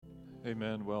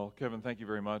Amen. Well, Kevin, thank you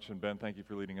very much. And Ben, thank you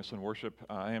for leading us in worship.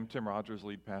 I am Tim Rogers,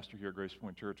 lead pastor here at Grace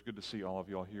Point Church. Good to see all of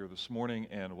you all here this morning,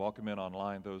 and welcome in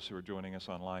online, those who are joining us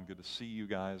online. Good to see you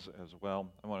guys as well.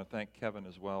 I want to thank Kevin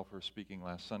as well for speaking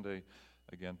last Sunday.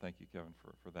 Again, thank you, Kevin,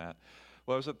 for that.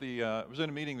 Well, I was in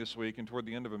a meeting this week, and toward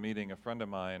the end of a meeting, a friend of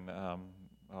mine,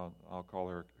 I'll call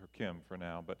her Kim for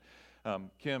now, but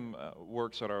Kim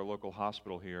works at our local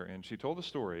hospital here, and she told a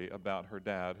story about her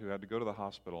dad who had to go to the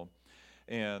hospital.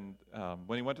 And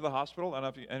when he went to the hospital, I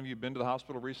don't know if any of you have been to the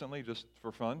hospital recently, just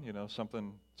for fun,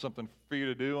 something for you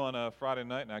to do on a Friday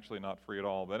night, and actually not free at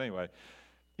all, but anyway.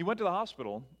 He went to the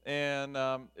hospital, and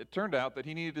it turned out that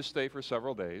he needed to stay for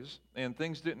several days, and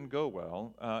things didn't go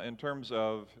well in terms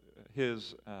of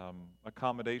his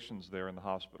accommodations there in the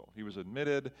hospital. He was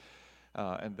admitted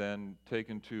and then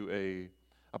taken to a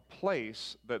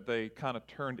place that they kind of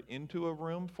turned into a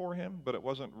room for him, but it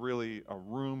wasn't really a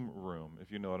room, if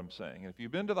you know what I'm saying. And if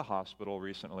you've been to the hospital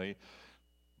recently,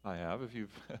 I have. If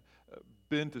you've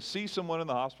been to see someone in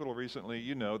the hospital recently,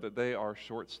 you know that they are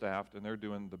short-staffed and they're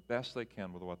doing the best they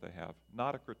can with what they have.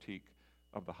 Not a critique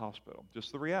of the hospital,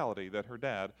 just the reality that her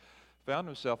dad found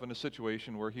himself in a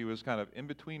situation where he was kind of in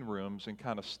between rooms and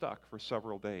kind of stuck for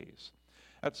several days.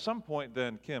 At some point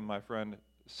then, Kim, my friend,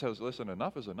 says, listen,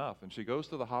 enough is enough. And she goes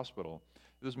to the hospital.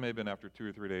 This may have been after 2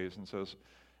 or 3 days, and says,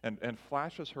 and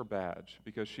flashes her badge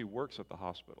because she works at the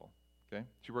hospital. Okay?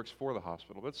 She works for the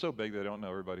hospital. But it's so big they don't know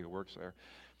everybody who works there.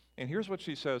 And here's what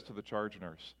she says to the charge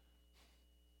nurse.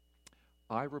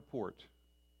 I report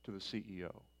to the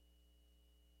CEO.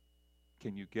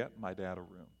 Can you get my dad a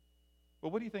room?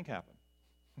 Well, what do you think happened?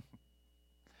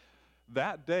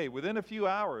 That day, within a few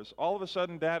hours, all of a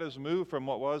sudden Dad is moved from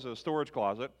what was a storage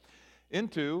closet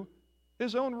into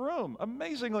his own room,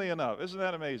 amazingly enough. Isn't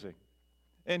that amazing?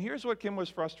 And here's what Kim was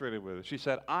frustrated with. She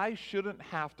said, I shouldn't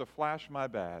have to flash my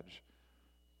badge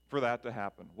for that to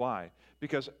happen. Why?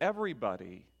 Because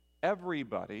everybody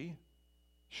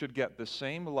should get the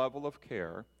same level of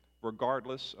care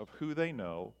regardless of who they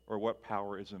know or what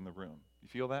power is in the room. You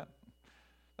feel that?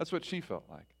 That's what she felt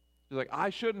like. She's like, I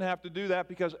shouldn't have to do that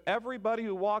because everybody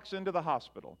who walks into the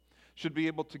hospital should be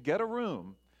able to get a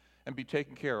room and be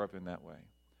taken care of in that way.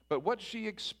 But what she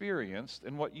experienced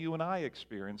and what you and I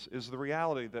experience is the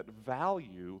reality that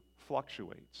value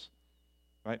fluctuates,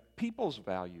 right? People's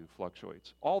value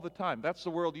fluctuates all the time. That's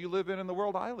the world you live in and the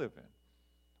world I live in.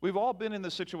 We've all been in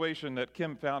the situation that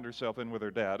Kim found herself in with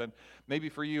her dad, and maybe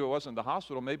for you it wasn't the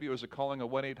hospital, maybe it was calling a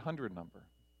 1-800 number.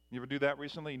 You ever do that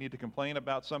recently? You need to complain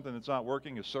about something that's not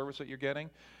working, a service that you're getting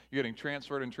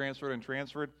transferred and transferred and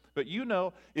transferred. But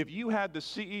if you had the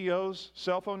CEO's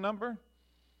cell phone number,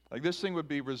 like this thing would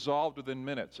be resolved within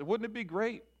minutes. Wouldn't it be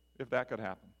great if that could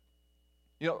happen?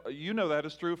 You know that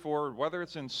is true for whether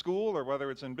it's in school or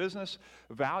whether it's in business.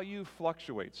 Value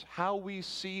fluctuates. How we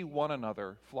see one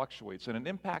another fluctuates, and it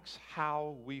impacts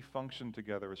how we function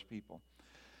together as people.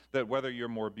 That whether you're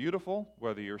more beautiful,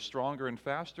 whether you're stronger and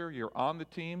faster, you're on the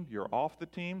team, you're off the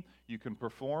team, you can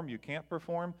perform, you can't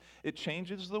perform, it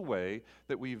changes the way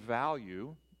that we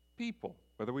value people.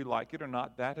 Whether we like it or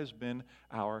not, that has been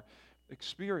our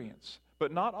experience.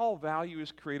 But not all value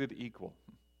is created equal.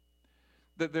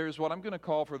 That there's what I'm going to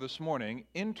call for this morning,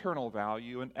 internal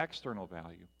value and external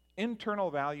value. Internal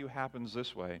value happens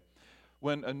this way.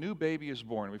 When a new baby is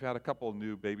born, we've had a couple of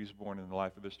new babies born in the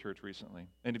life of this church recently.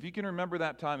 And if you can remember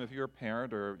that time, if you're a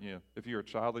parent or if you're a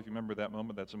child, if you remember that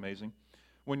moment, that's amazing.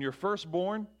 When you're first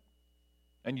born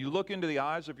and you look into the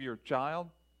eyes of your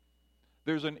child,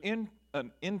 there's an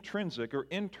intrinsic or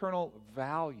internal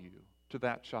value to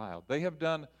that child. They have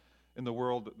done, in the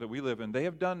world that we live in, they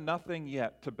have done nothing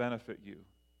yet to benefit you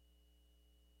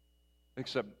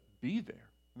except be there.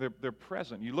 They're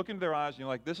present. You look into their eyes and you're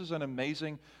like, this is an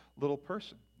amazing little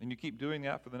person. And you keep doing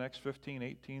that for the next 15,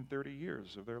 18, 30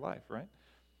 years of their life, right?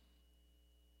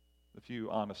 A few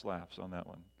honest laughs on that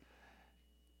one.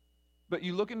 But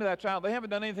you look into that child, they haven't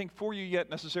done anything for you yet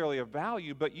necessarily of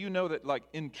value, but you know that like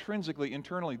intrinsically,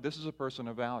 internally, this is a person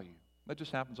of value. That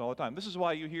just happens all the time. This is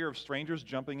why you hear of strangers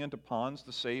jumping into ponds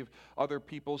to save other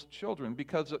people's children,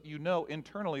 because you know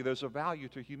internally there's a value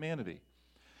to humanity.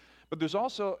 But there's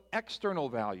also external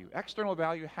value. External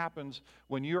value happens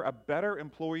when you're a better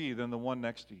employee than the one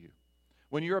next to you.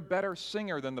 When you're a better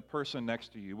singer than the person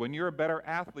next to you. When you're a better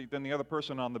athlete than the other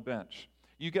person on the bench.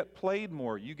 You get played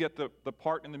more. You get the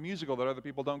part in the musical that other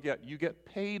people don't get. You get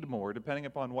paid more depending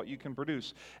upon what you can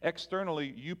produce.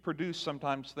 Externally, you produce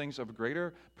sometimes things of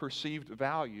greater perceived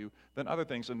value than other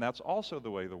things, and that's also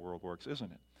the way the world works,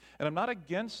 isn't it? And I'm not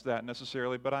against that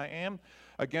necessarily, but I am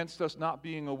against us not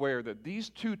being aware that these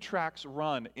two tracks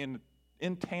run in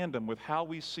tandem with how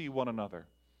we see one another.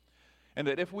 And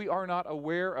that if we are not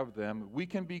aware of them, we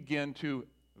can begin to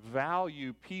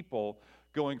value people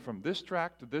going from this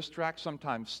track to this track,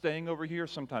 sometimes staying over here,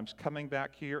 sometimes coming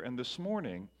back here. And this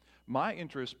morning, my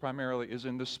interest primarily is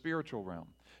in the spiritual realm,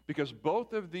 because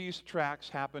both of these tracks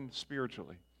happen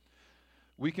spiritually.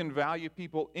 We can value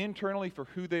people internally for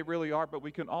who they really are, but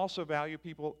we can also value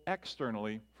people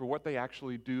externally for what they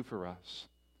actually do for us.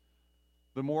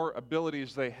 The more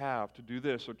abilities they have to do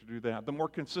this or to do that, the more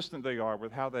consistent they are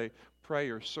with how they pray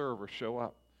or serve or show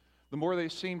up, the more they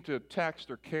seem to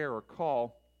text or care or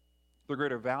call, the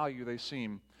greater value they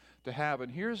seem to have.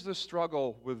 And here's the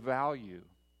struggle with value.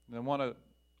 And I want to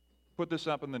put this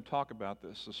up and then talk about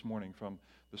this morning from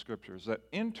the Scriptures, that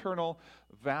internal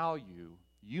value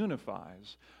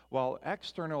unifies while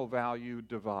external value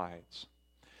divides.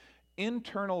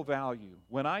 Internal value,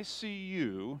 when I see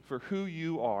you for who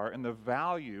you are and the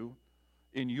value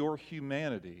in your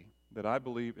humanity that I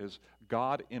believe is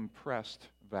God-impressed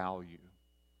value,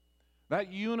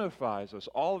 that unifies us.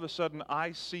 All of a sudden,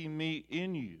 I see me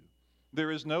in you.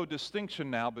 There is no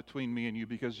distinction now between me and you,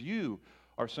 because you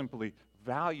are simply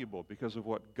valuable because of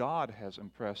what God has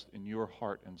impressed in your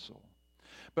heart and soul.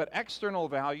 But external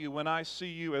value, when I see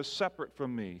you as separate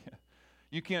from me,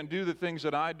 you can't do the things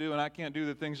that I do, and I can't do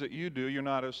the things that you do. You're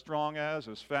not as strong as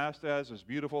fast as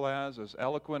beautiful as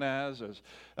eloquent as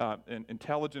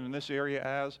intelligent in this area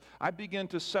as. I begin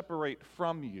to separate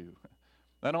from you.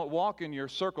 I don't walk in your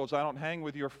circles. I don't hang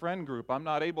with your friend group. I'm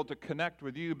not able to connect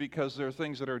with you because there are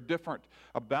things that are different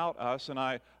about us, and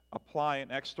I apply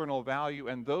an external value,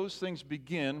 and those things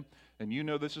begin, and you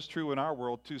know this is true in our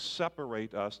world, to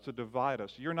separate us, to divide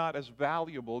us. You're not as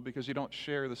valuable because you don't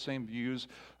share the same views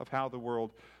of how the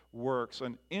world works.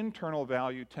 An internal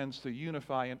value tends to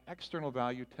unify, and external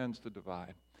value tends to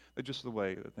divide. That's just the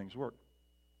way that things work.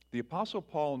 The Apostle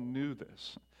Paul knew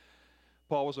this.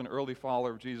 Paul was an early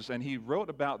follower of Jesus, and he wrote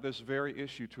about this very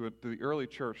issue to the early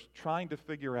church, trying to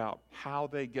figure out how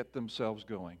they get themselves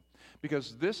going.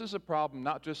 Because this is a problem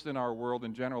not just in our world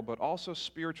in general, but also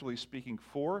spiritually speaking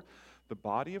for the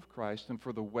body of Christ and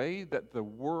for the way that the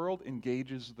world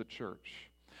engages the church.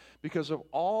 Because of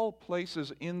all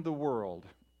places in the world,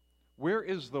 where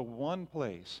is the one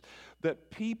place that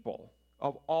people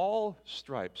of all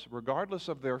stripes, regardless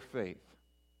of their faith,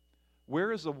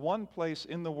 where is the one place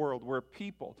in the world where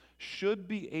people should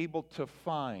be able to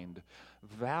find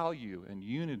value and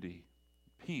unity,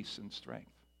 peace and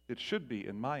strength? It should be,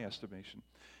 in my estimation,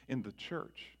 in the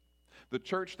church. The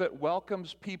church that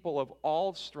welcomes people of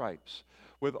all stripes,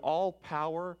 with all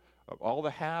power, of all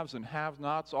the haves and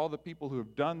have-nots, all the people who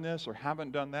have done this or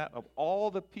haven't done that, of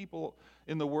all the people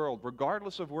in the world,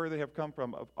 regardless of where they have come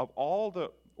from, of all the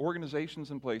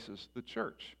organizations and places, the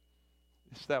church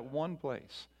is that one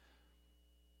place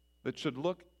that should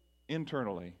look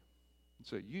internally and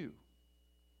say, you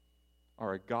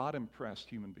are a God-impressed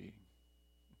human being.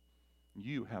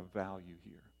 You have value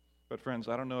here. But friends,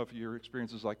 I don't know if your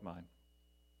experience is like mine.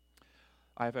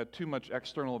 I've had too much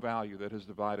external value that has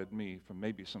divided me from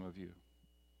maybe some of you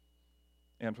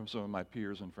and from some of my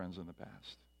peers and friends in the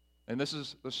past. And this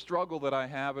is the struggle that I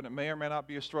have, and it may or may not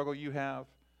be a struggle you have,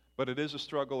 but it is a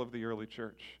struggle of the early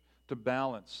church to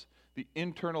balance the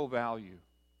internal value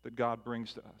that God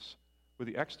brings to us with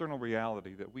the external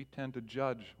reality that we tend to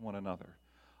judge one another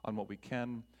on what we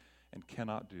can and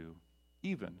cannot do,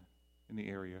 even in the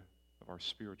area of our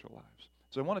spiritual lives.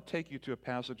 So I want to take you to a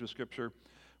passage of Scripture.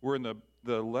 We're in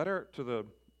the letter to the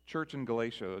church in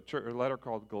Galatia, a letter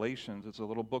called Galatians. It's a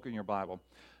little book in your Bible.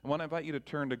 I want to invite you to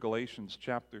turn to Galatians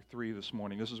chapter 3 this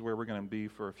morning. This is where we're going to be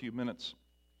for a few minutes.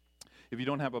 If you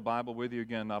don't have a Bible with you,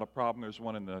 again, not a problem. There's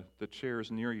one in the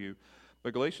chairs near you.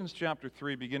 But Galatians chapter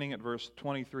 3, beginning at verse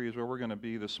 23, is where we're going to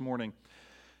be this morning.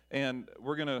 And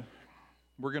we're going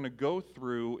to go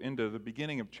through into the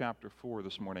beginning of chapter 4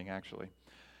 this morning, actually.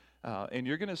 And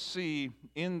you're going to see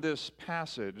in this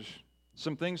passage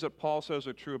some things that Paul says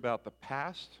are true about the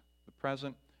past, the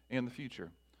present, and the future,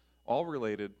 all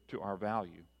related to our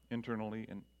value, internally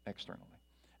and externally.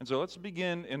 And so let's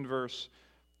begin in verse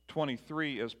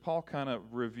 23 as Paul kind of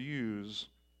reviews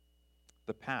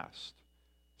the past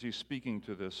as he's speaking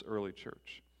to this early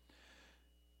church.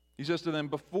 He says to them,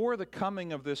 before the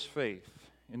coming of this faith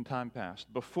in time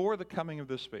past, before the coming of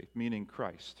this faith, meaning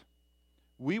Christ,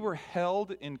 we were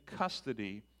held in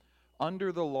custody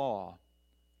under the law,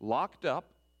 locked up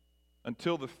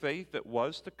until the faith that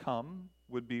was to come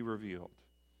would be revealed.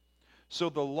 So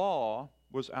the law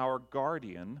was our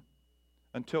guardian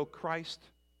until Christ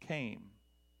came,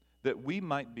 that we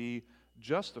might be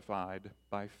justified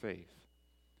by faith.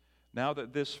 Now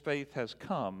that this faith has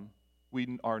come,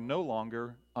 we are no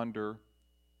longer under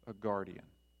a guardian.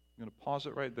 I'm going to pause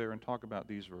it right there and talk about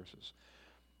these verses.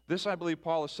 This, I believe,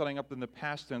 Paul is setting up in the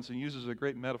past tense and uses a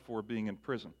great metaphor of being in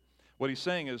prison. What he's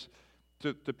saying is,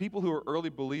 to people who are early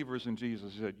believers in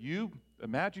Jesus, he said, you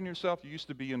imagine yourself, you used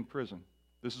to be in prison.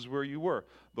 This is where you were.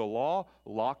 The law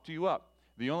locked you up.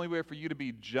 The only way for you to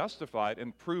be justified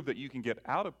and prove that you can get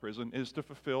out of prison is to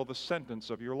fulfill the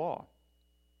sentence of your law.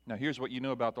 Now, here's what you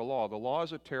know about the law. The law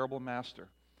is a terrible master.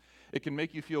 It can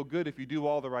make you feel good if you do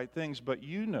all the right things, but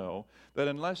you know that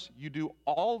unless you do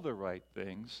all the right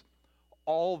things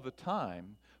all the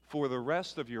time for the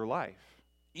rest of your life,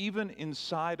 even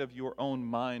inside of your own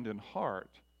mind and heart,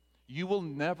 you will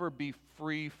never be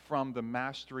free from the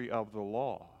mastery of the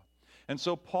law. And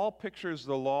so Paul pictures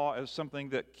the law as something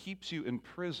that keeps you in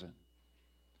prison.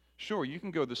 Sure, you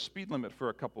can go the speed limit for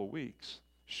a couple of weeks.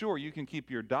 Sure, you can keep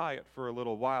your diet for a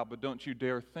little while, but don't you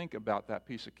dare think about that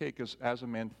piece of cake, because as a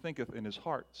man thinketh in his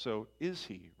heart, so is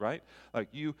he, right? Like,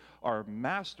 you are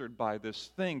mastered by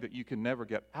this thing that you can never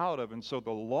get out of, and so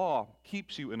the law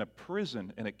keeps you in a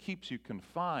prison, and it keeps you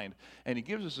confined. And he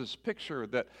gives us this picture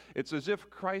that it's as if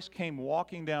Christ came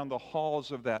walking down the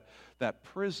halls of that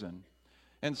prison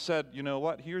and said, you know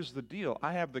what, here's the deal.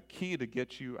 I have the key to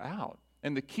get you out.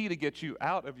 And the key to get you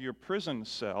out of your prison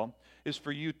cell is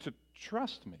for you to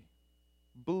trust me.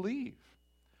 Believe.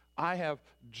 I have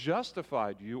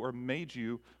justified you or made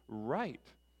you right.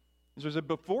 So he said,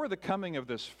 before the coming of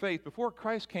this faith, before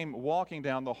Christ came walking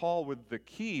down the hall with the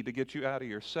key to get you out of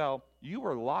your cell, you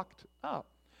were locked up.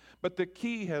 But the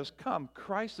key has come.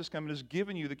 Christ has come and has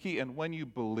given you the key. And when you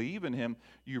believe in him,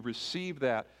 you receive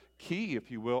that key, if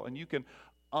you will, and you can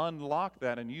unlock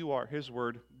that, and you are, his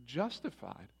word,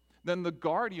 justified. Then the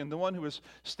guardian, the one who is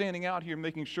standing out here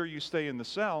making sure you stay in the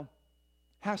cell,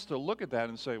 has to look at that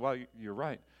and say, well, you're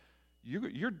right.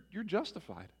 You're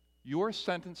justified. Your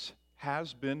sentence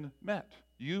has been met.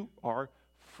 You are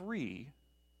free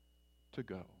to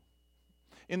go.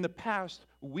 In the past,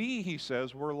 we, he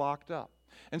says, were locked up.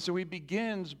 And so he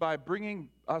begins by bringing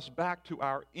us back to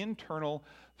our internal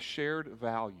shared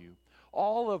value.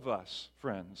 All of us,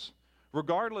 friends,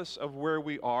 regardless of where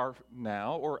we are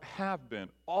now or have been,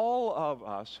 all of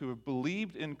us who have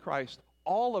believed in Christ,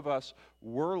 all of us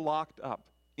were locked up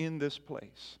in this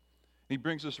place. He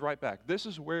brings us right back. This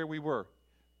is where we were.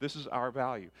 This is our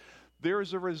value. There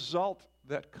is a result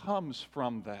that comes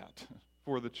from that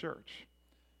for the church.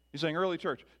 He's saying, early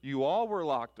church, you all were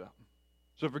locked up.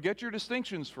 So forget your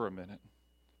distinctions for a minute.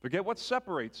 Forget what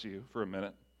separates you for a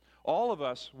minute. All of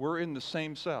us were in the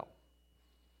same cell.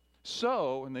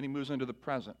 So, and then he moves into the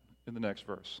present in the next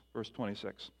verse, verse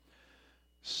 26.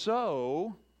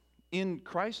 So, in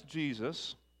Christ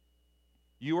Jesus,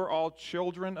 you are all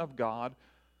children of God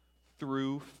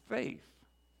through faith.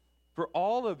 For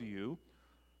all of you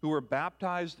who were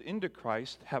baptized into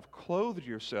Christ have clothed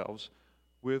yourselves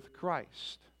with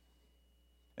Christ.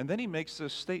 And then he makes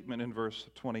this statement in verse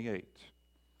 28.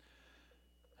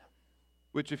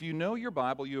 Which, if you know your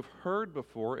Bible, you have heard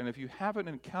before, and if you haven't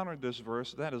encountered this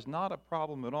verse, that is not a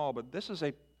problem at all, but this is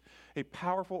a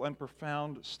powerful and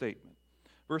profound statement.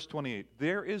 Verse 28,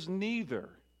 there is neither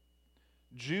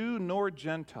Jew nor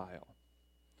Gentile.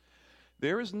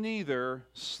 There is neither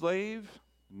slave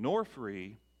nor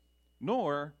free,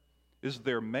 nor is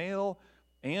there male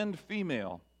and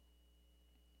female,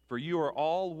 for you are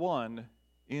all one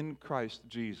in Christ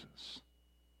Jesus.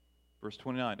 Verse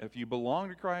 29, if you belong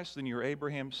to Christ, then you're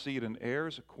Abraham's seed and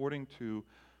heirs according to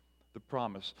the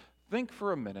promise. Think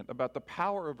for a minute about the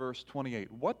power of verse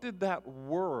 28. What did that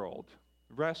world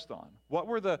rest on? What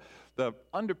were the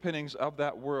underpinnings of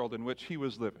that world in which he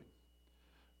was living?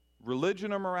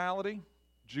 Religion or morality,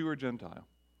 Jew or Gentile.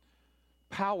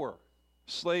 Power,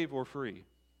 slave or free.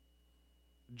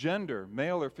 Gender,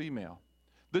 male or female.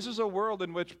 This is a world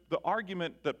in which the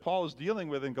argument that Paul is dealing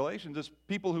with in Galatians is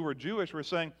people who were Jewish were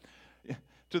saying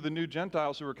to the new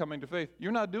Gentiles who were coming to faith,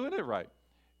 you're not doing it right.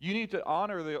 You need to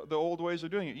honor the old ways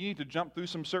of doing it. You need to jump through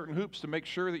some certain hoops to make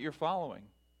sure that you're following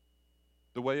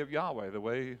the way of Yahweh, the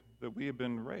way that we have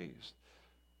been raised.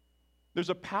 There's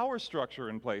a power structure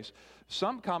in place.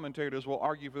 Some commentators will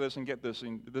argue for this and get this,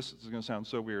 and this is going to sound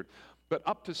so weird, but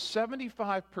up to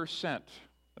 75%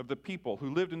 of the people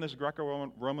who lived in this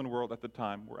Greco-Roman world at the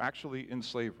time were actually in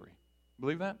slavery.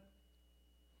 Believe that?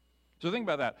 So think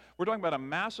about that. We're talking about a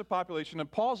massive population,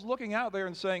 and Paul's looking out there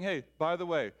and saying, hey, by the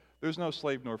way, there's no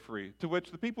slave nor free. To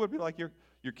which the people would be like,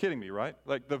 you're kidding me, right?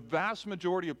 Like, the vast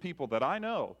majority of people that I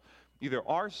know either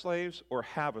are slaves or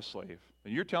have a slave.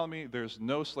 And you're telling me there's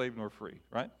no slave nor free,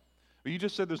 right? You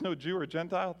just said there's no Jew or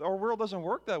Gentile. Our world doesn't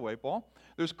work that way, Paul.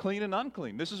 There's clean and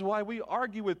unclean. This is why we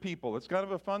argue with people. It's kind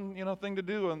of a fun, thing to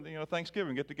do on,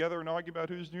 Thanksgiving. Get together and argue about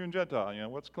who's Jew and Gentile.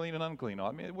 What's clean and unclean.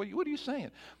 I mean, what are you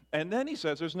saying? And then he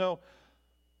says there's no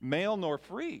male nor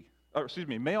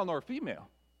male nor female.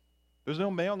 There's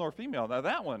no male nor female. Now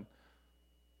that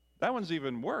one's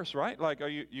even worse, right? Like, are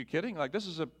you kidding? Like, this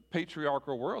is a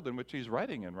patriarchal world in which he's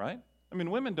writing in, right? I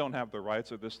mean, women don't have the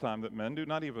rights at this time that men do,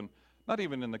 not even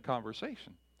in the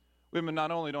conversation. Women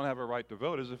not only don't have a right to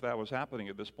vote, as if that was happening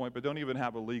at this point, but don't even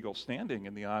have a legal standing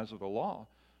in the eyes of the law.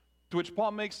 To which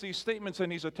Paul makes these statements, and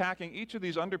he's attacking each of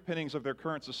these underpinnings of their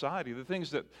current society, the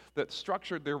things that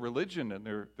structured their religion and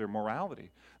their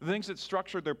morality, the things that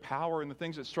structured their power and the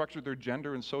things that structured their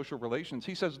gender and social relations.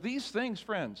 He says, these things,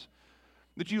 friends,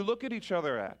 that you look at each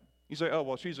other at, you say, oh,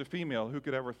 well, she's a female. Who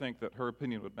could ever think that her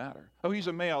opinion would matter? Oh, he's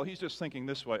a male. He's just thinking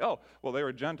this way. Oh, well, they're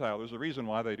a Gentile. There's a reason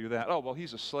why they do that. Oh, well,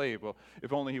 he's a slave. Well,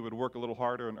 if only he would work a little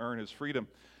harder and earn his freedom.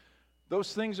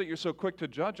 Those things that you're so quick to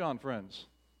judge on, friends,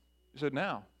 he said,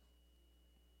 now,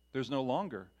 there's no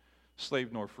longer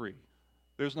slave nor free.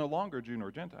 There's no longer Jew nor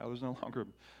Gentile. There's no longer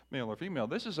male or female.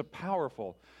 This is a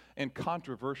powerful and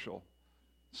controversial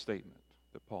statement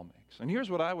that Paul makes. And here's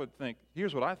what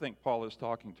I think Paul is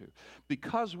talking to.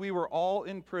 Because we were all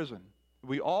in prison,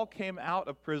 we all came out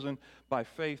of prison by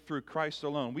faith through Christ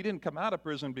alone. We didn't come out of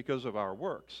prison because of our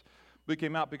works. We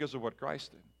came out because of what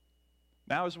Christ did.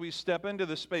 Now as we step into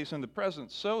this space in the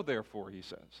present, so therefore, he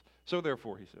says,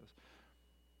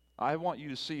 I want you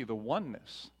to see the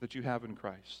oneness that you have in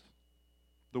Christ.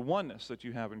 The oneness that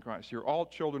you have in Christ. You're all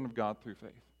children of God through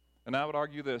faith. And I would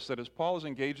argue this, that as Paul is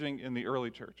engaging in the early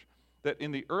church,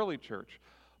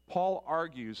 Paul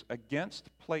argues against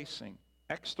placing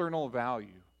external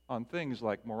value on things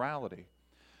like morality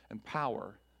and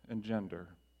power and gender.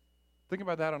 Think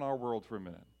about that in our world for a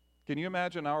minute. Can you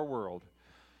imagine our world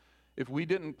if we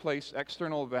didn't place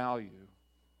external value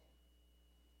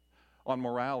on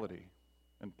morality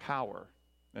and power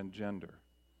and gender?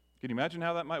 Can you imagine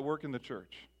how that might work in the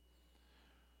church?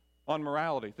 On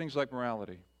morality, things like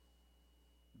morality,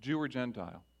 Jew or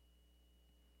Gentile.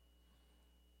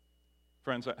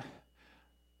 Friends,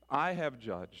 I have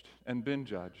judged and been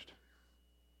judged.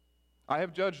 I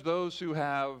have judged those who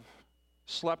have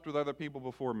slept with other people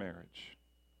before marriage.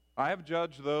 I have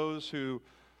judged those who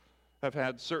have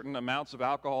had certain amounts of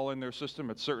alcohol in their system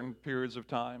at certain periods of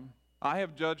time. I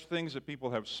have judged things that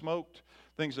people have smoked,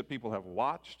 things that people have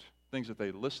watched, things that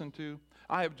they listen to.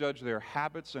 I have judged their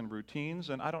habits and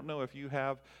routines, and I don't know if you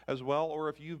have as well, or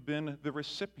if you've been the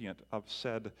recipient of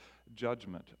said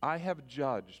judgment. I have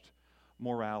judged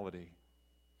morality.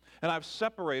 And I've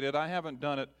separated, I haven't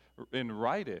done it in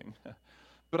writing,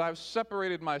 but I've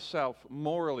separated myself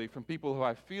morally from people who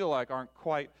I feel like aren't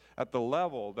quite at the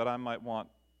level that I might want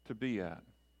to be at.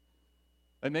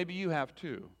 And maybe you have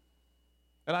too.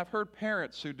 And I've heard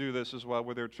parents who do this as well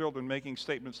with their children making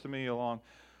statements to me along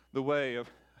the way of,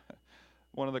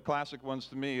 one of the classic ones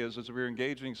to me is, as we were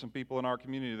engaging some people in our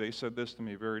community, they said this to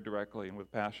me very directly and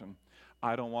with passion.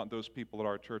 I don't want those people at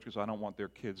our church because I don't want their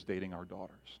kids dating our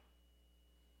daughters.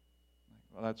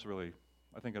 Well,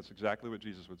 I think that's exactly what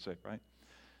Jesus would say, right?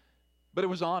 But it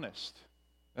was honest,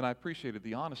 and I appreciated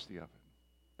the honesty of it.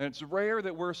 And it's rare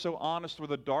that we're so honest with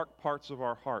the dark parts of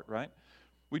our heart, right?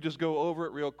 We just go over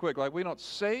it real quick. Like, we don't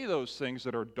say those things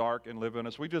that are dark and live in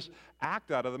us. We just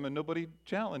act out of them, and nobody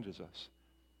challenges us.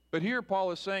 But here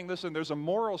Paul is saying, listen, there's a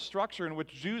moral structure in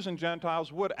which Jews and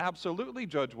Gentiles would absolutely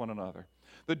judge one another.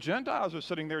 The Gentiles are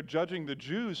sitting there judging the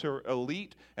Jews who are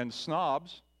elite and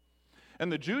snobs. And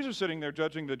the Jews are sitting there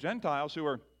judging the Gentiles who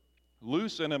are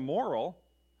loose and immoral.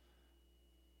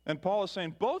 And Paul is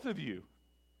saying, both of you,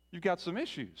 you've got some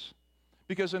issues.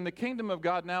 Because in the kingdom of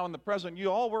God now in the present,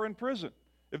 you all were in prison.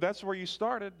 If that's where you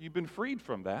started, you've been freed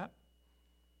from that.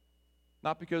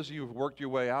 Not because you've worked your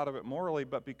way out of it morally,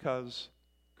 but because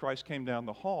Christ came down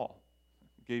the hall,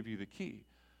 gave you the key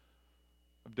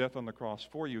of death on the cross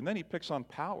for you. And then he picks on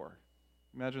power.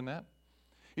 Imagine that.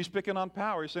 He's picking on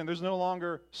power. He's saying there's no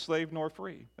longer slave nor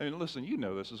free. I mean, listen, you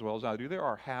know this as well as I do. There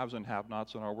are haves and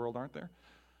have-nots in our world, aren't there?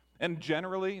 And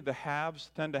generally, the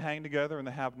haves tend to hang together and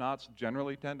the have-nots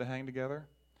generally tend to hang together.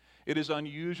 It is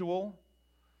unusual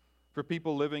for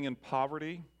people living in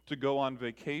poverty to go on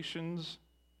vacations,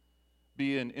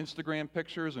 be in Instagram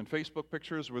pictures and Facebook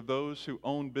pictures with those who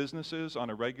own businesses on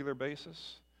a regular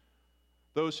basis.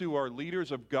 Those who are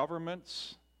leaders of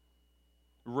governments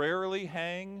rarely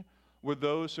hang with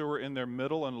those who are in their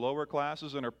middle and lower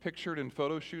classes and are pictured in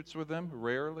photo shoots with them.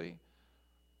 Rarely.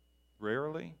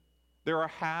 Rarely. There are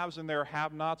haves and there are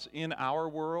have-nots in our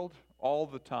world all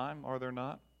the time, are there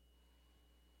not?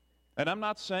 And I'm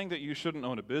not saying that you shouldn't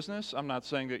own a business. I'm not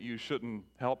saying that you shouldn't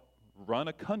help run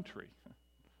a country.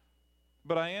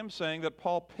 But I am saying that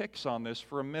Paul picks on this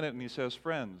for a minute, and he says,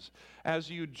 friends, as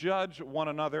you judge one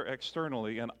another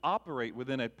externally and operate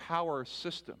within a power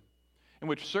system in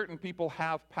which certain people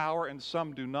have power and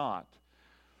some do not,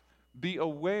 be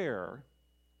aware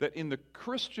that in the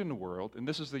Christian world, and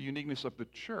this is the uniqueness of the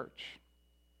church,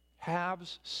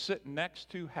 haves sit next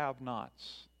to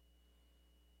have-nots.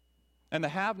 And the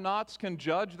have-nots can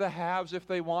judge the haves if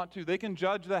they want to. They can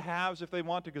judge the haves if they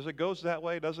want to, because it goes that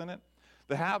way, doesn't it?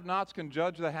 The have-nots can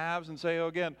judge the haves and say, oh,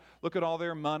 again, look at all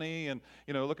their money and,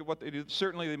 look at what they do.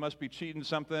 Certainly they must be cheating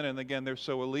something, and again, they're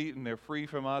so elite and they're free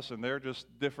from us and they're just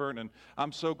different, and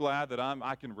I'm so glad that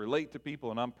I can relate to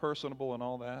people and I'm personable and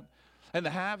all that. And the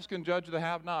haves can judge the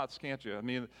have-nots, can't you? I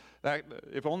mean,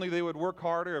 if only they would work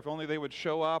harder, if only they would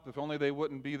show up, if only they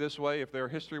wouldn't be this way, if their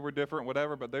history were different,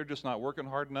 whatever, but they're just not working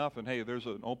hard enough, and hey, there's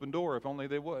an open door, if only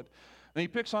they would. And he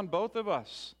picks on both of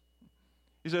us.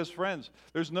 He says, friends,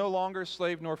 there's no longer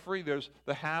slave nor free. There's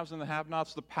the haves and the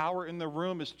have-nots. The power in the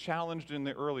room is challenged in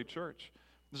the early church.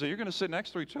 So you're going to sit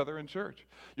next to each other in church.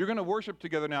 You're going to worship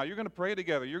together now. You're going to pray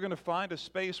together. You're going to find a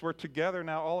space where together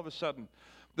now, all of a sudden,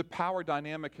 the power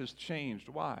dynamic has changed.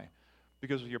 Why?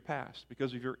 Because of your past,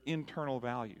 because of your internal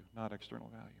value, not external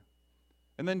value.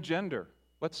 And then gender.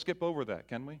 Let's skip over that,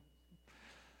 can we?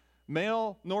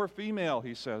 Male nor female,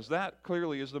 he says. That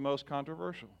clearly is the most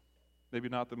controversial. Maybe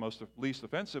not the least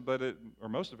offensive, or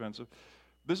most offensive.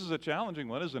 This is a challenging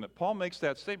one, isn't it? Paul makes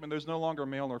that statement, there's no longer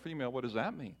male nor female. What does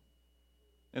that mean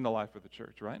in the life of the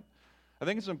church, right? I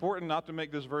think it's important not to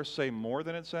make this verse say more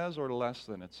than it says or less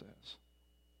than it says.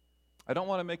 I don't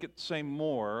want to make it say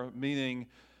more, meaning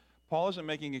Paul isn't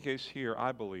making a case here,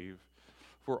 I believe,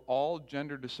 for all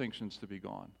gender distinctions to be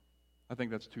gone. I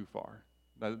think that's too far.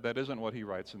 That isn't what he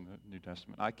writes in the New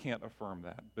Testament. I can't affirm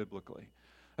that biblically.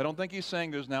 I don't think he's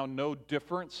saying there's now no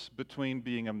difference between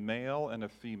being a male and a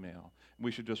female.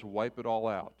 We should just wipe it all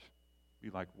out, be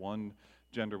like one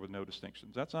gender with no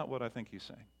distinctions. That's not what I think he's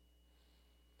saying.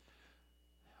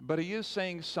 But he is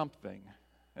saying something.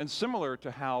 And similar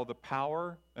to how the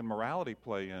power and morality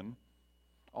play in,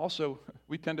 also,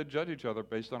 we tend to judge each other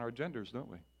based on our genders,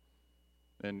 don't we?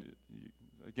 And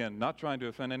again, not trying to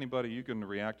offend anybody. You can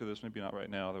react to this, maybe not right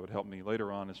now. That would help me.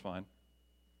 Later on is fine.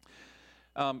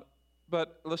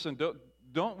 But listen,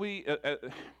 don't we,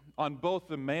 on both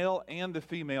the male and the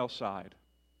female side,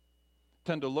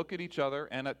 tend to look at each other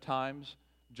and at times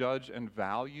judge and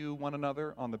value one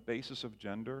another on the basis of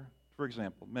gender? For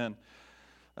example, men,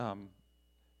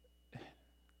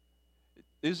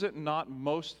 is it not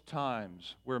most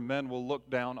times where men will look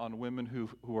down on women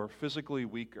who are physically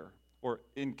weaker or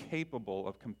incapable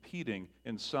of competing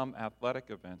in some athletic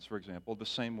events, for example, the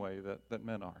same way that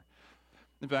men are?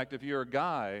 In fact, if you're a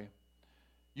guy,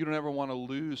 you don't ever want to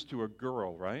lose to a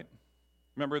girl, right?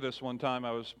 Remember this one time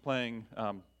I was playing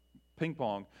ping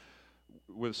pong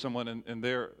with someone, and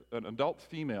they're an adult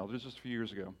female, this was just a few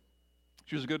years ago.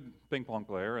 She was a good ping pong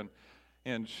player,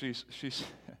 and she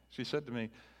said to me,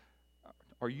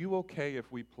 "Are you okay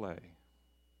if we play?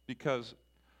 Because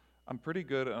I'm pretty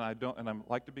good, and I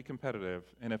like to be competitive,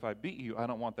 and if I beat you, I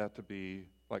don't want that to be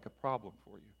like a problem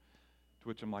for you." To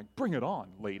which I'm like, "Bring it on,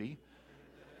 lady."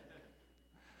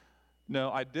 No,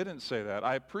 I didn't say that.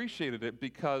 I appreciated it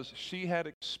because she had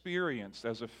experienced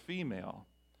as a female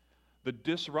the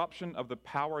disruption of the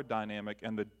power dynamic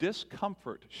and the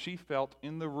discomfort she felt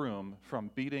in the room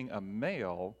from beating a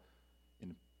male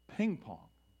in ping pong.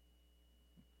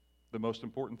 The most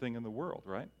important thing in the world,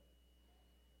 right?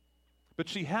 But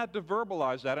she had to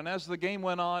verbalize that, and as the game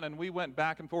went on and we went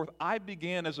back and forth, I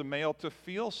began as a male to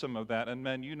feel some of that. And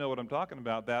men, you know what I'm talking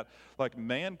about, that like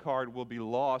man card will be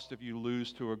lost if you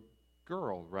lose to a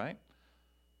girl, right?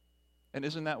 And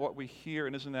isn't that what we hear,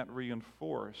 and isn't that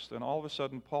reinforced? And all of a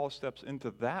sudden, Paul steps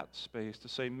into that space to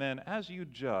say, men, as you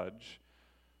judge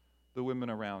the women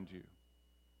around you,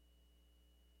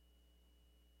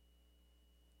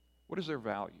 what is their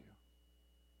value?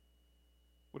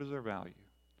 What is their value?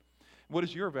 What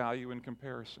is your value in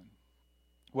comparison?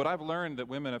 What I've learned that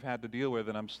women have had to deal with,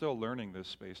 and I'm still learning this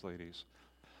space, ladies,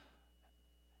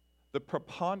 the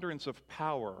preponderance of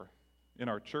power in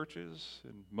our churches,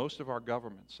 in most of our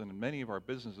governments, and in many of our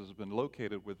businesses have been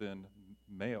located within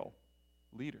male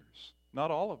leaders.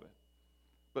 Not all of it,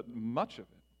 but much of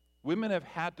it. Women have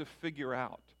had to figure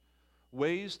out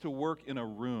ways to work in a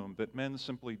room that men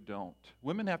simply don't.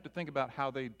 Women have to think about how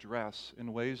they dress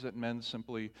in ways that men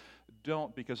simply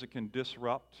don't, because it can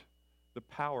disrupt the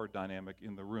power dynamic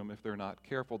in the room if they're not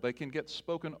careful. They can get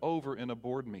spoken over in a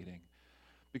board meeting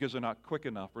because they're not quick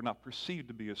enough or not perceived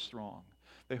to be as strong.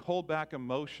 They hold back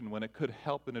emotion when it could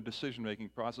help in a decision-making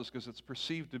process because it's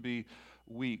perceived to be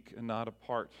weak and not a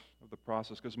part of the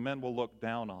process, because men will look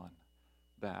down on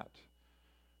that.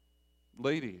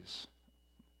 Ladies,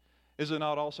 is it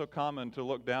not also common to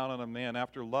look down on a man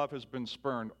after love has been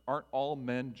spurned? Aren't all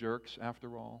men jerks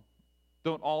after all?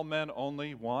 Don't all men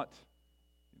only want,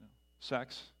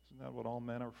 sex? Isn't that what all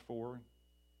men are for,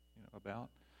 about?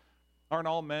 Aren't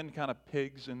all men kind of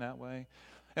pigs in that way?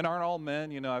 And aren't all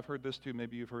men, I've heard this too,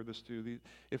 maybe you've heard this too,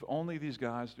 if only these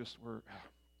guys just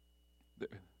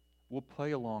we'll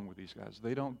play along with these guys.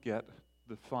 They don't get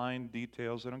the fine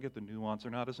details. They don't get the nuance.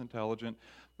 They're not as intelligent.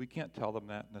 We can't tell them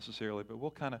that necessarily, but we'll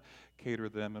kind of cater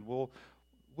them and we'll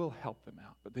help them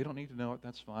out. But they don't need to know it.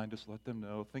 That's fine. Just let them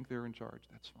know. Think they're in charge.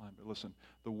 That's fine. But listen,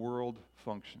 the world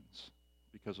functions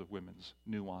because of women's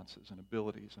nuances and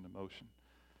abilities and emotion.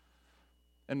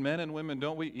 And men and women,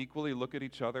 don't we equally look at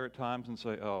each other at times and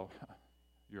say, oh,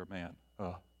 you're a man.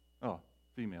 Oh,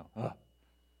 female.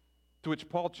 To which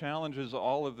Paul challenges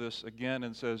all of this again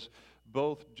and says,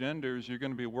 both genders, you're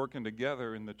going to be working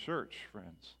together in the church,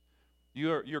 friends.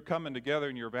 You're coming together,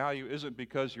 and your value isn't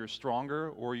because you're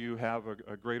stronger or you have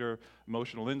a greater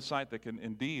emotional insight that can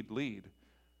indeed lead.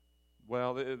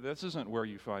 Well, this isn't where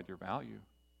you find your value.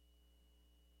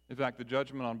 In fact, the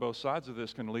judgment on both sides of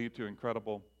this can lead to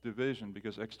incredible division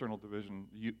because external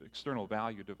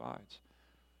value divides.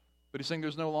 But he's saying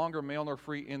there's no longer male nor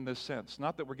free in this sense.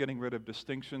 Not that we're getting rid of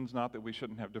distinctions, not that we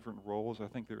shouldn't have different roles. I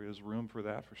think there is room for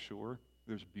that for sure.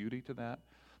 There's beauty to that.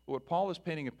 But what Paul is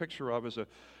painting a picture of is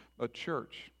a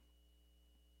church,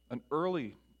 an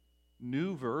early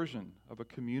new version of a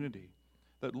community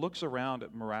that looks around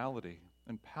at morality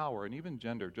and power and even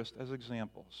gender just as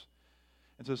examples.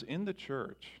 It says, in the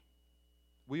church,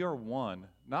 we are one,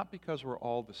 not because we're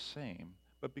all the same,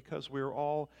 but because we're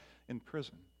all in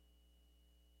prison.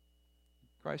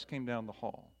 Christ came down the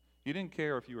hall. He didn't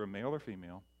care if you were male or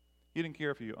female. He didn't care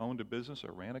if you owned a business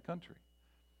or ran a country.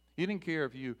 He didn't care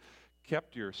if you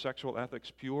kept your sexual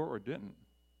ethics pure or didn't.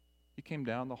 He came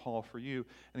down the hall for you,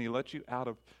 and he let you out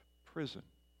of prison.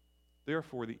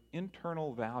 Therefore, the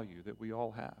internal value that we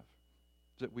all have,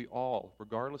 that we all,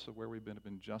 regardless of where we've been, have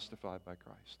been justified by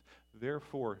Christ.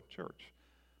 Therefore, church,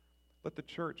 let the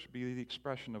church be the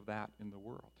expression of that in the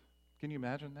world. Can you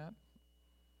imagine that?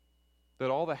 That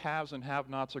all the haves and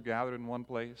have-nots are gathered in one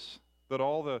place, that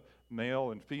all the male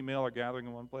and female are gathering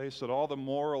in one place, that all the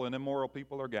moral and immoral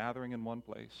people are gathering in one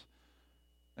place,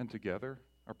 and together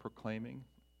are proclaiming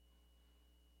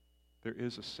there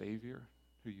is a Savior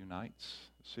who unites,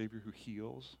 a Savior who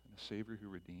heals, and a Savior who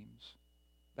redeems.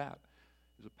 That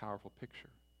is a powerful picture.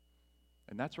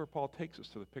 And that's where Paul takes us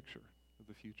to the picture of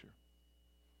the future.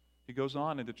 He goes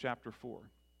on into chapter 4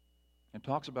 and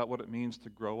talks about what it means to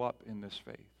grow up in this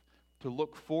faith, to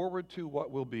look forward to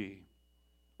what will be,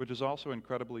 which is also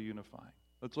incredibly unifying.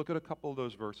 Let's look at a couple of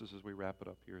those verses as we wrap it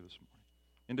up here this morning.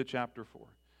 Into chapter 4,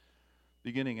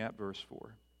 beginning at verse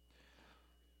 4.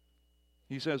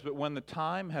 He says, "But when the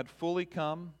time had fully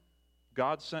come,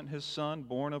 God sent his Son,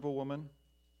 born of a woman,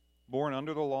 born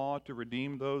under the law, to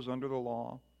redeem those under the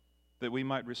law, that we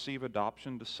might receive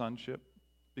adoption to sonship.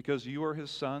 Because you are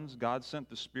his sons, God sent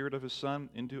the Spirit of his Son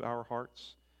into our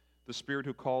hearts, the Spirit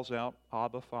who calls out,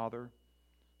 'Abba, Father.'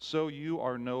 So you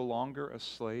are no longer a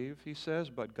slave," he says,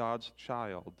 "but God's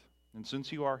child. And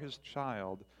since you are his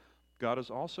child, God has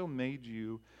also made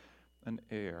you an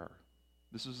heir."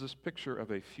 This is this picture of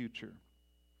a future.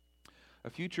 A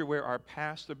future where our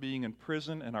past of being in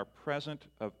prison and our present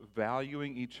of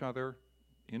valuing each other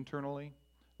internally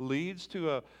leads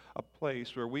to a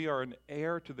place where we are an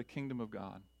heir to the kingdom of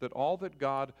God. That all that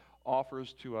God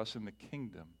offers to us in the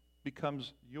kingdom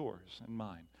becomes yours and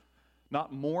mine.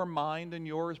 Not more mine than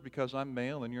yours because I'm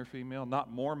male and you're female.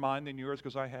 Not more mine than yours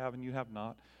because I have and you have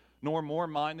not. Nor more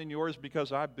mine than yours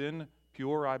because I've been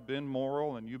pure, I've been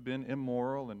moral, and you've been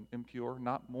immoral and impure.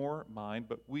 Not more mine,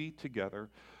 but we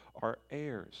together are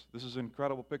heirs. This is an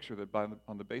incredible picture that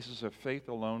on the basis of faith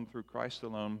alone, through Christ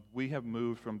alone, we have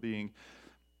moved from being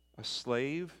a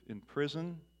slave in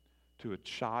prison to a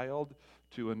child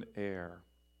to an heir.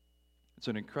 It's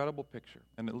an incredible picture.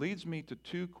 And it leads me to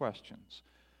two questions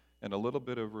and a little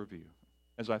bit of review.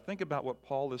 As I think about what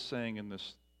Paul is saying in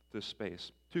this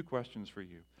space, two questions for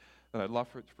you that I'd love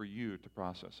for you to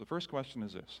process. The first question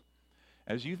is this.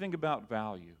 As you think about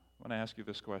value, I want to ask you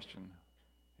this question.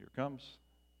 Here it comes.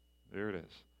 There it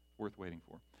is. Worth waiting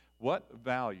for. What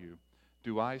value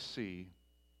do I see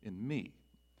in me?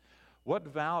 What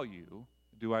value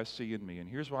do I see in me? And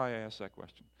here's why I ask that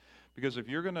question. Because if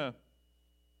you're going to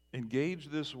engage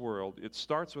this world, it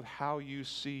starts with how you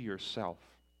see yourself.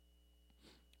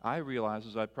 I realize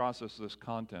as I process this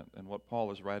content and what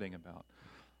Paul is writing about,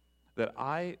 that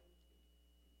I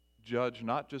judge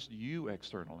not just you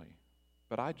externally,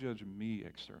 but I judge me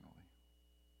externally.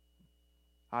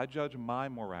 I judge my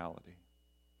morality,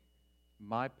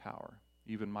 my power,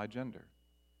 even my gender.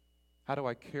 How do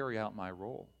I carry out my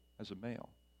role as a male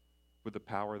with the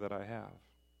power that I have,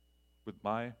 with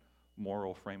my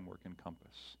moral framework and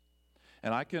compass?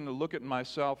 And I can look at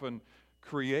myself and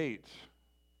create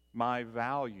my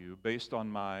value based on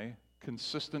my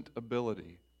consistent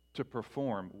ability to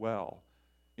perform well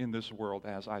in this world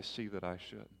as I see that I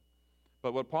should.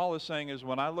 But what Paul is saying is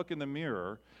when I look in the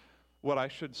mirror, what I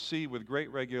should see with great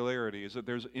regularity is that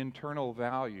there's internal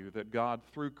value that God,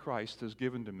 through Christ, has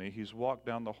given to me. He's walked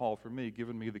down the hall for me,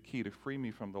 given me the key to free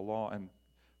me from the law, and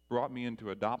brought me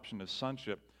into adoption as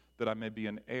sonship, that I may be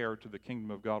an heir to the kingdom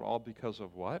of God, all because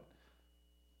of what?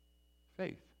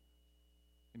 Faith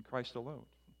in Christ alone.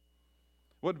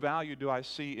 What value do I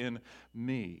see in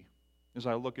me as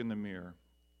I look in the mirror?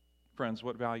 Friends,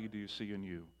 what value do you see in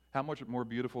you? How much more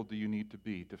beautiful do you need to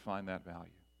be to find that value?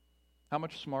 How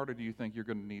much smarter do you think you're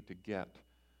going to need to get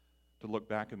to look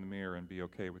back in the mirror and be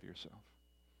okay with yourself?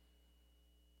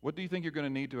 What do you think you're going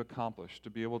to need to accomplish to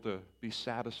be able to be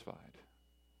satisfied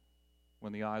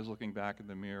when the eyes looking back in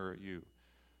the mirror at you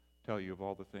tell you of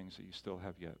all the things that you still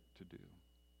have yet to do?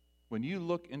 When you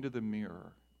look into the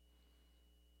mirror,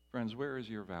 friends, where is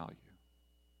your value?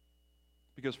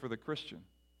 Because for the Christian,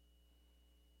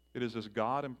 it is this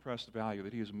God-impressed value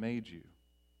that He has made you,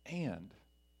 and,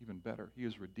 even better, He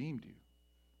has redeemed you.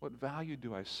 What value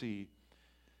do I see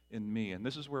in me? And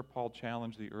this is where Paul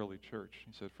challenged the early church.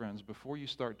 He said, friends, before you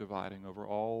start dividing over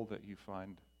all that you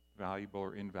find valuable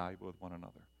or invaluable with one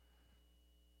another,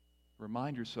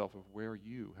 remind yourself of where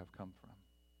you have come from.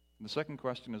 And the second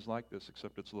question is like this,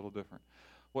 except it's a little different.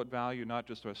 What value not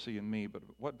just do I see in me, but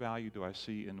what value do I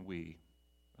see in we?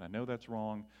 I know that's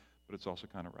wrong, but it's also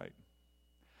kind of right.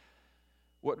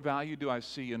 What value do I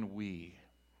see in we?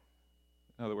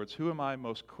 In other words, who am I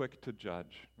most quick to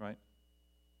judge, right?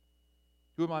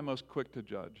 Who am I most quick to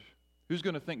judge? Who's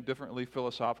going to think differently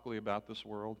philosophically about this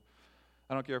world?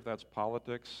 I don't care if that's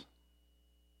politics.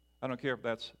 I don't care if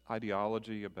that's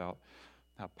ideology about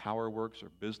how power works or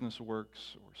business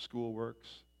works or school works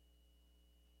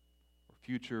or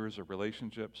futures or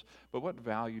relationships. But what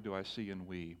value do I see in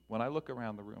we when I look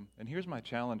around the room? And here's my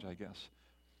challenge, I guess.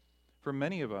 For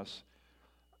many of us,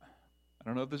 I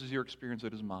don't know if this is your experience,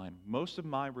 it is mine. Most of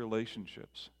my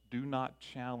relationships do not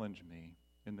challenge me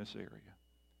in this area.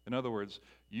 In other words,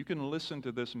 you can listen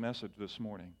to this message this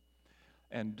morning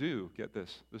and get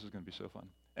this is going to be so fun,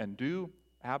 and do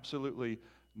absolutely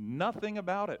nothing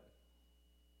about it.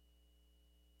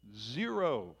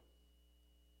 Zero.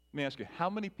 Let me ask you, how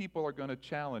many people are going to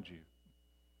challenge you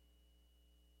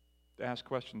to ask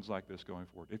questions like this going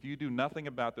forward? If you do nothing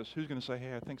about this, who's going to say,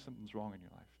 hey, I think something's wrong in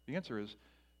your life? The answer is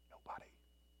nobody.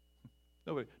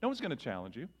 Nobody. No one's going to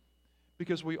challenge you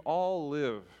because we all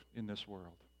live in this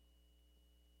world.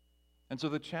 And so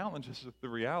the challenge is the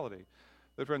reality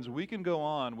that, friends, we can go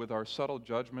on with our subtle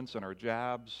judgments and our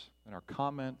jabs and our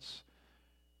comments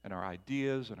and our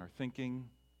ideas and our thinking.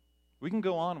 We can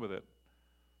go on with it.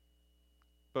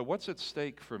 But what's at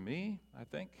stake for me, I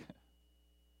think,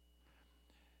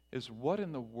 is what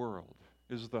in the world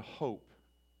is the hope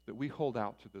that we hold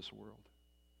out to this world?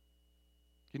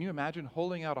 Can you imagine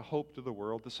holding out a hope to the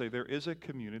world to say there is a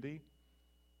community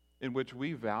in which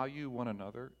we value one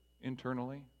another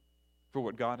internally for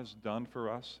what God has done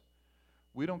for us?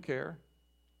 We don't care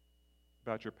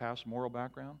about your past moral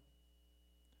background.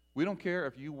 We don't care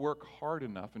if you work hard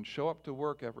enough and show up to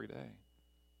work every day.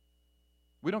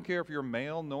 We don't care if you're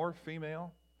male nor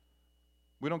female.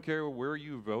 We don't care where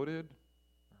you voted,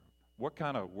 what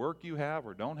kind of work you have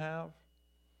or don't have.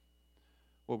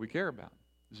 What we care about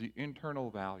is the internal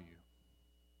value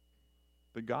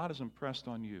that God has impressed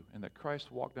on you and that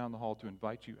Christ walked down the hall to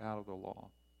invite you out of the law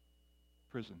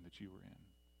prison that you were in.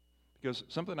 Because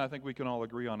something I think we can all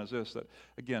agree on is this, that,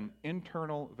 again,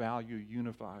 internal value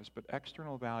unifies, but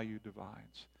external value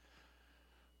divides.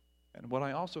 And what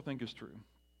I also think is true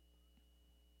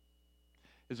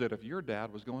is that if your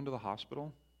dad was going to the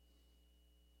hospital,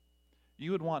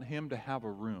 you would want him to have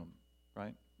a room,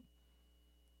 right?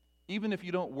 Even if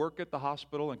you don't work at the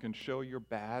hospital and can show your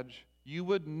badge, you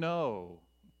would know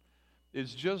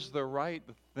it's just the right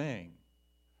thing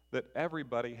that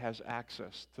everybody has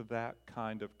access to that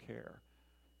kind of care,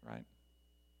 right?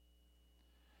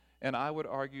 And I would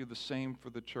argue the same for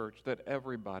the church, that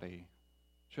everybody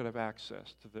should have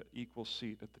access to the equal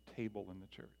seat at the table in the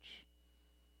church,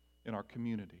 in our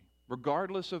community,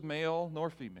 regardless of male nor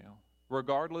female,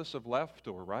 regardless of left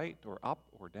or right or up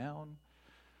or down,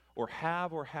 or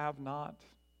have not,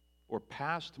 or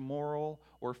past moral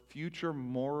or future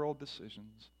moral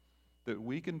decisions, that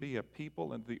we can be a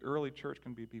people, and the early church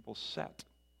can be people set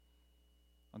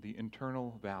on the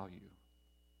internal value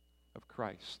of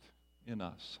Christ in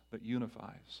us that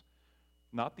unifies,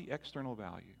 not the external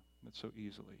value that so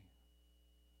easily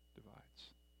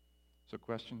divides. So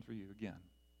question for you again,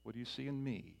 what do you see in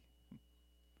me?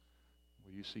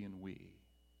 What do you see in we?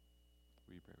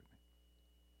 Will you pray with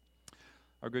me?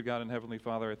 Our good God and Heavenly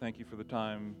Father, I thank you for the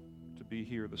time to be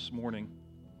here this morning,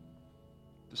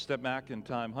 to step back in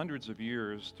time hundreds of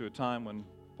years to a time when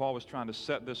Paul was trying to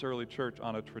set this early church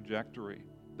on a trajectory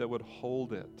that would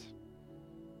hold it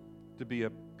to be a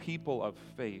people of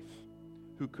faith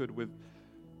who could, with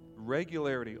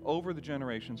regularity over the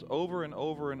generations, over and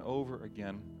over and over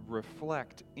again,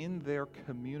 reflect in their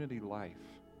community life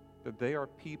that they are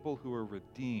people who are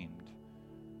redeemed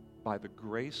by the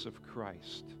grace of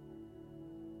Christ.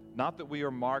 Not that we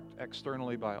are marked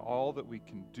externally by all that we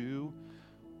can do,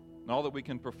 and all that we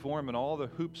can perform, and all the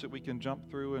hoops that we can jump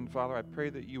through. And Father, I pray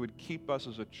that you would keep us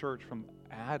as a church from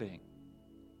adding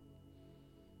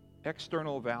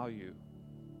external value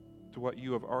to what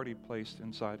you have already placed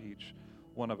inside each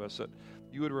one of us, that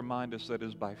you would remind us that it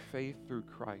is by faith through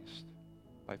Christ,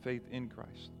 by faith in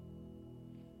Christ,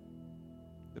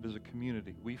 that as a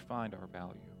community we find our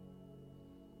value.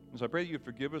 And so I pray that you would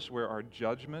forgive us where our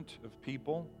judgment of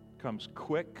people comes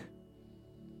quick.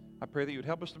 I pray that you would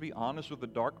help us to be honest with the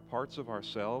dark parts of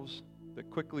ourselves, that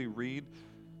quickly read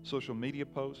social media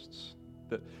posts,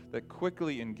 that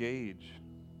quickly engage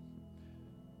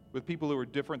with people who are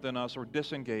different than us, or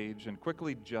disengage and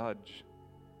quickly judge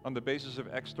on the basis of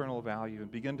external value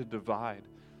and begin to divide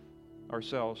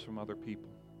ourselves from other people.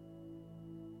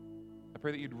 I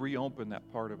pray that you'd reopen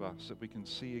that part of us, that we can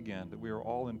see again that we are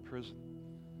all in prison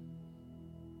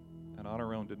and on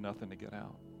our own did nothing to get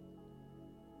out.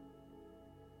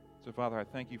 So, Father, I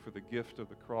thank you for the gift of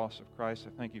the cross of Christ.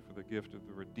 I thank you for the gift of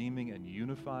the redeeming and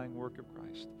unifying work of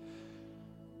Christ.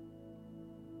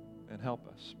 And help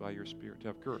us by your Spirit to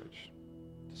have courage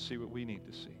to see what we need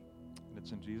to see. And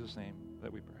it's in Jesus' name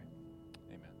that we pray.